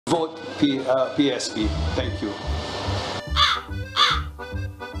vote PSP. Thank you.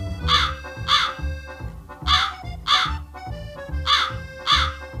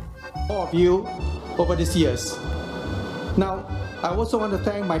 All of you over these years. Now, I also want to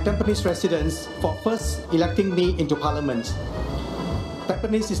thank my Tampines residents for first electing me into Parliament.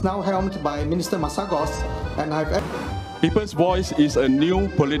 Tampines is now helmed by Minister Masagos, and I've... People's Voice is a new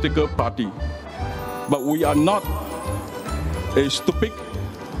political party, but we are not a stupid,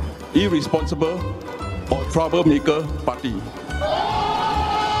 irresponsible, or troublemaker party.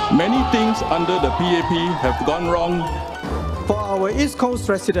 Many things under the PAP have gone wrong. For our East Coast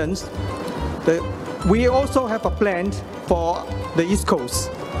residents, we also have a plan for the East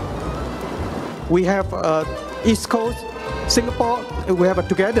Coast. We have East Coast, Singapore, we have a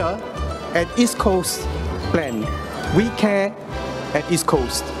together at East Coast plan. We care at East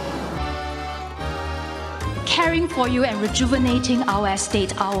Coast. Caring for you and rejuvenating our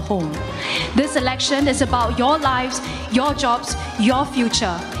estate, our home. This election is about your lives, your jobs, your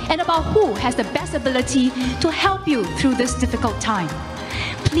future, and about who has the best ability to help you through this difficult time.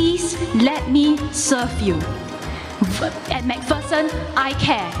 Please let me serve you. At McPherson, I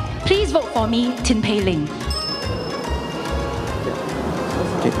care. Please vote for me, Tin Pei Ling.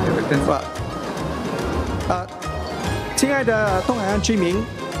 亲爱的东海岸居民，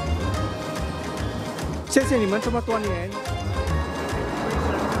谢谢你们这么多年。